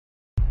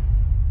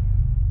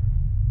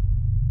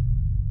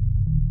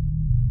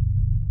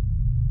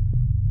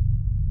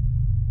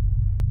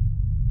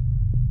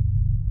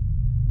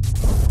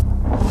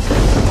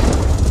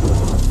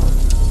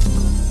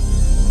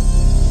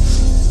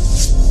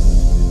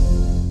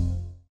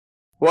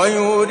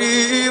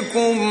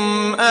ويريكم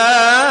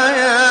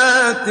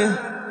آياته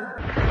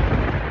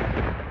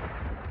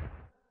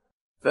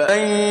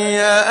فأي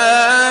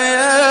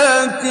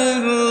آيات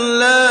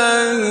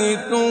الله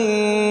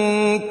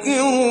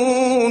تنكرون.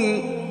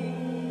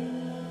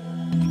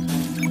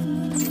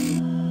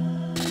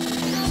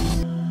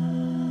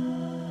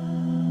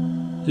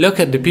 Look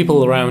at the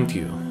people around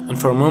you, and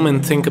for a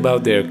moment think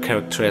about their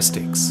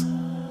characteristics.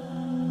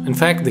 In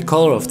fact, the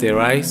color of their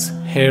eyes,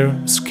 hair,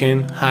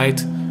 skin,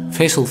 height,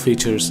 facial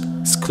features,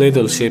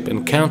 skeletal shape,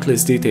 and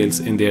countless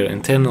details in their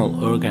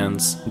internal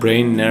organs,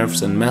 brain,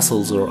 nerves, and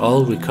muscles are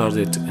all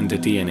recorded in the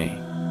DNA.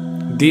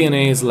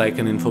 DNA is like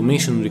an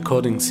information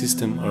recording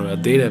system or a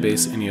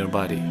database in your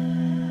body.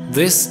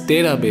 This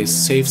database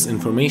saves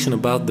information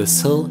about the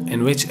cell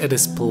in which it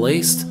is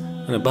placed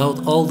and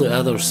about all the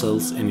other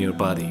cells in your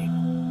body.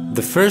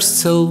 The first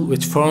cell,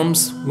 which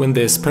forms when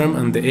the sperm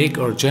and the egg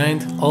are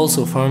joined,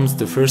 also forms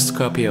the first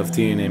copy of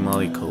DNA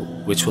molecule,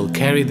 which will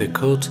carry the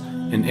code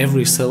in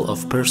every cell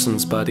of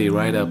person's body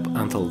right up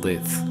until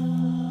death.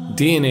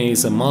 DNA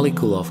is a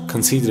molecule of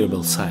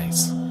considerable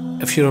size.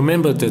 If you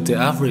remember that the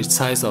average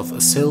size of a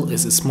cell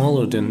is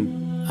smaller than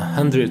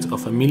 100th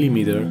of a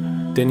millimeter,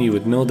 then you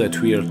would know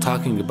that we are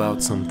talking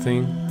about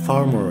something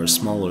far more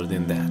smaller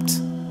than that.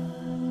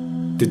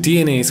 The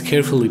DNA is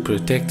carefully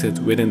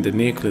protected within the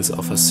nucleus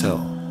of a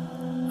cell,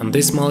 and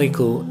this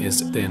molecule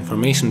is the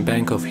information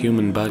bank of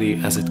human body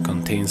as it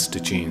contains the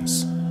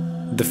genes.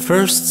 The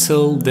first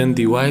cell then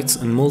divides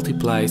and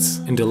multiplies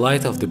in the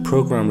light of the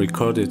program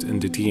recorded in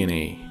the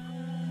DNA.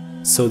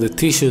 So the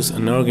tissues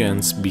and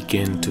organs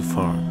begin to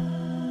form.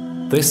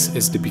 This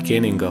is the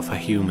beginning of a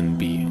human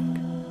being.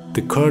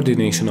 The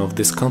coordination of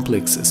this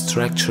complex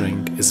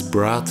structuring is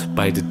brought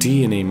by the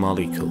DNA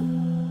molecule.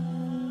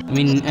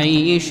 من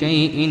أي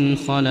شيء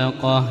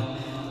خلقه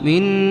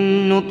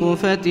من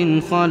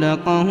نطفة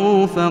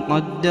خلقه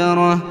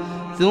فقدره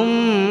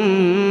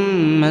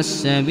ثم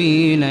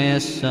السبيل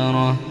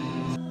يسره.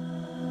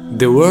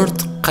 The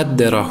word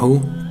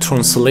قدره,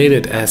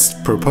 translated as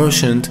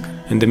proportioned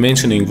in the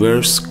mentioning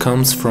verse,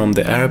 comes from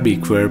the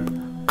Arabic verb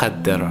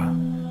قدر.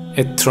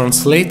 It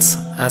translates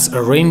as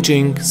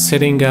arranging,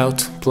 setting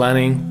out,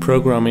 planning,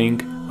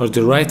 programming, or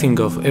the writing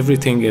of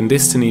everything in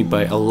destiny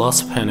by Allah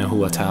subhanahu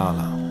wa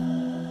ta'ala.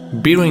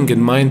 Bearing in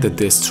mind that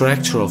the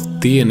structure of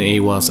DNA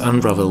was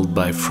unraveled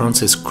by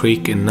Francis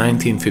Crick in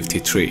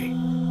 1953,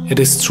 it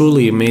is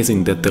truly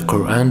amazing that the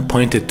Quran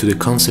pointed to the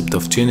concept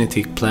of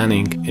genetic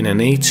planning in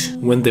an age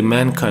when the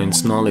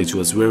mankind's knowledge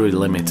was very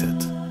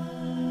limited.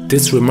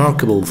 This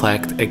remarkable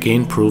fact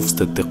again proves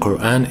that the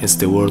Quran is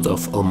the word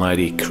of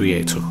Almighty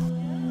Creator.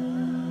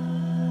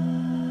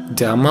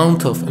 The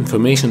amount of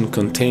information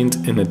contained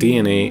in a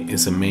DNA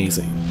is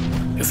amazing.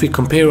 If we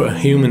compare a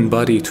human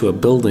body to a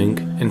building,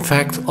 in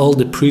fact all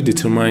the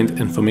predetermined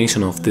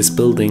information of this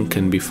building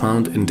can be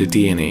found in the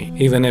DNA,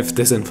 even if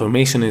this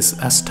information is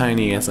as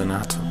tiny as an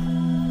atom.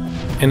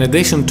 In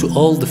addition to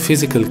all the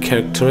physical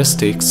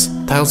characteristics,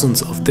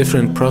 thousands of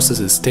different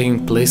processes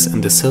taking place in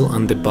the cell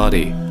and the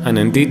body, and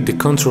indeed the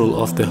control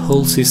of the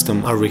whole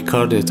system, are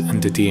recorded in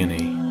the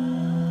DNA.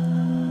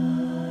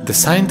 The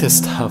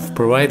scientists have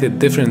provided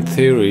different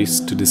theories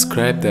to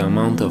describe the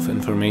amount of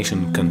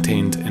information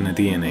contained in a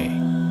DNA.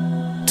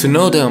 To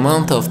know the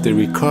amount of the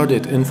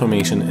recorded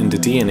information in the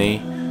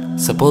DNA,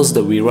 suppose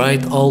that we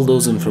write all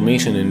those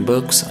information in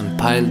books and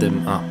pile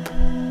them up.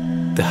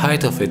 The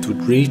height of it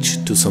would reach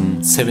to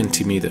some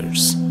 70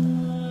 meters.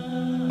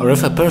 Or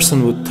if a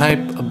person would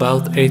type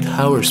about 8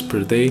 hours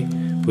per day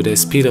with a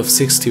speed of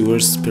 60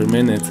 words per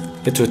minute,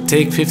 it would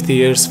take 50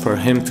 years for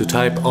him to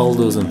type all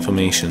those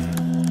information.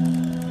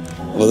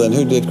 Well then,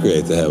 who did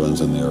create the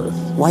heavens and the earth?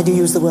 Why do you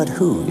use the word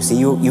who? You see,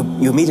 you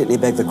immediately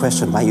beg the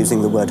question by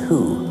using the word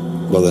who.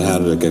 Well then, how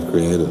did it get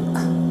created?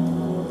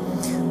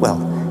 Well,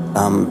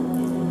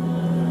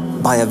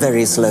 by a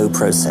very slow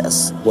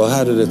process. Well,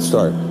 how did it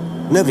start?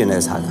 Nobody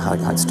knows how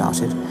it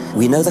started.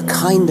 We know the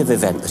kind of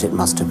event that it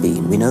must have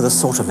been. We know the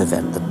sort of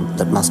event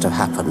that must have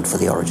happened for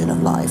the origin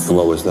of life. And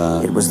what was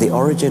that? It was the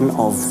origin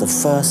of the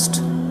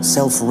first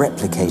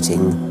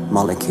self-replicating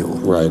molecule.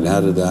 Right, and how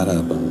did that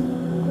happen?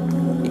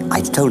 I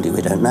told you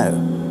we don't know.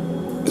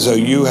 So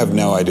you have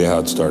no idea how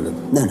it started?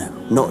 No,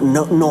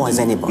 nor has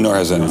anybody. Nor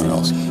has anyone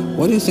else.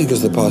 What do you think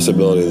is the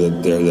possibility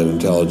that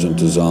intelligent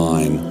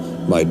design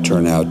might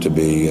turn out to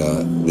be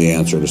the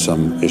answer to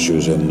some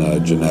issues in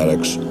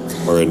genetics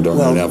or in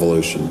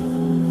evolution?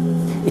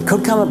 It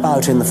could come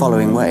about in the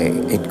following way.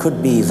 It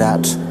could be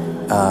that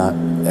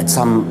at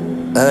some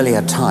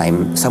earlier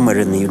time, somewhere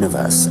in the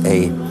universe,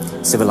 a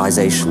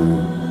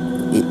civilization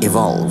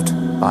evolved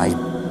by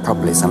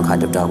probably some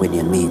kind of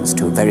Darwinian means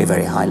to a very,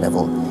 very high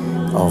level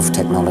of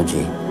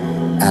technology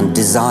and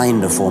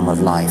designed a form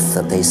of life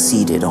that they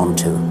seeded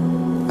onto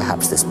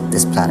perhaps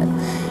this planet.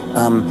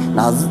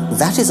 Now,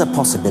 that is a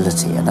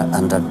possibility and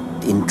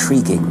an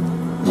intriguing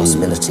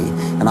possibility.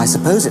 And I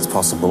suppose it's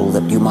possible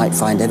that you might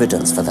find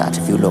evidence for that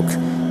if you look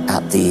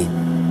at the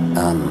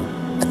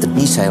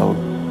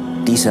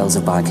details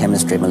of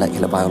biochemistry,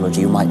 molecular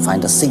biology. You might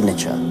find a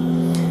signature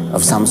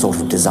of some sort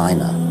of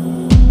designer.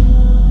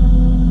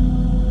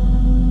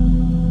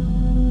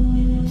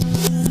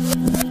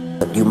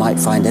 you might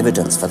find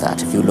evidence for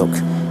that. If you look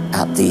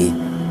at the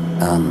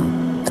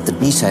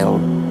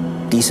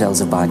details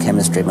of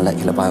biochemistry,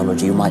 molecular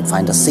biology, you might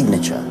find a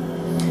signature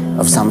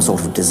of some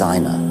sort of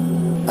designer.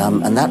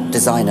 And that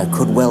designer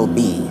could well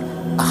be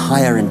a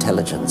higher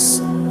intelligence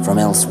from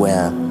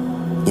elsewhere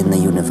in the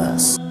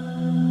universe.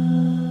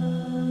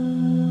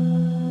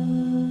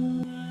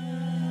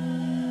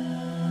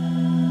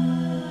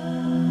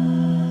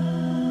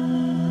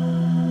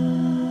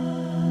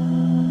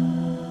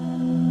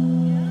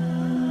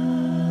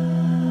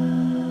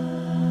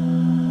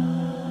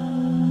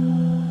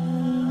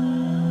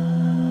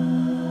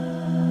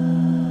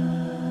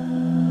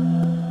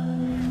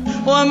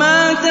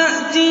 وما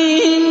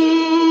تأتيهم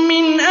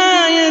من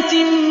آية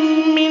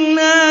من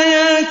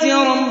آيات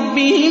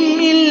ربهم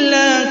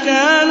إلا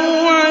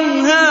كانوا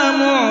عنها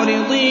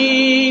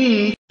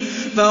معرضين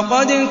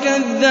فقد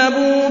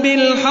كذبوا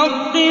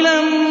بالحق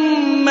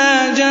لما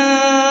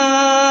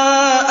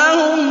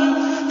جاءهم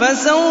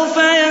فسوف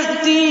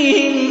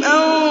يأتيهم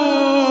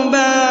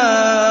أنباء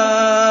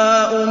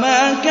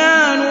ما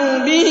كانوا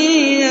به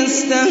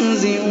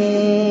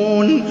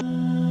يستهزئون.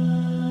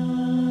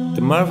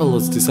 The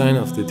marvelous design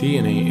of the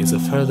DNA is a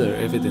further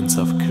evidence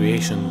of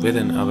creation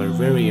within our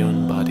very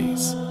own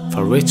bodies,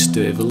 for which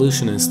the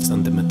evolutionists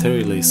and the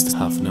materialists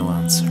have no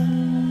answer.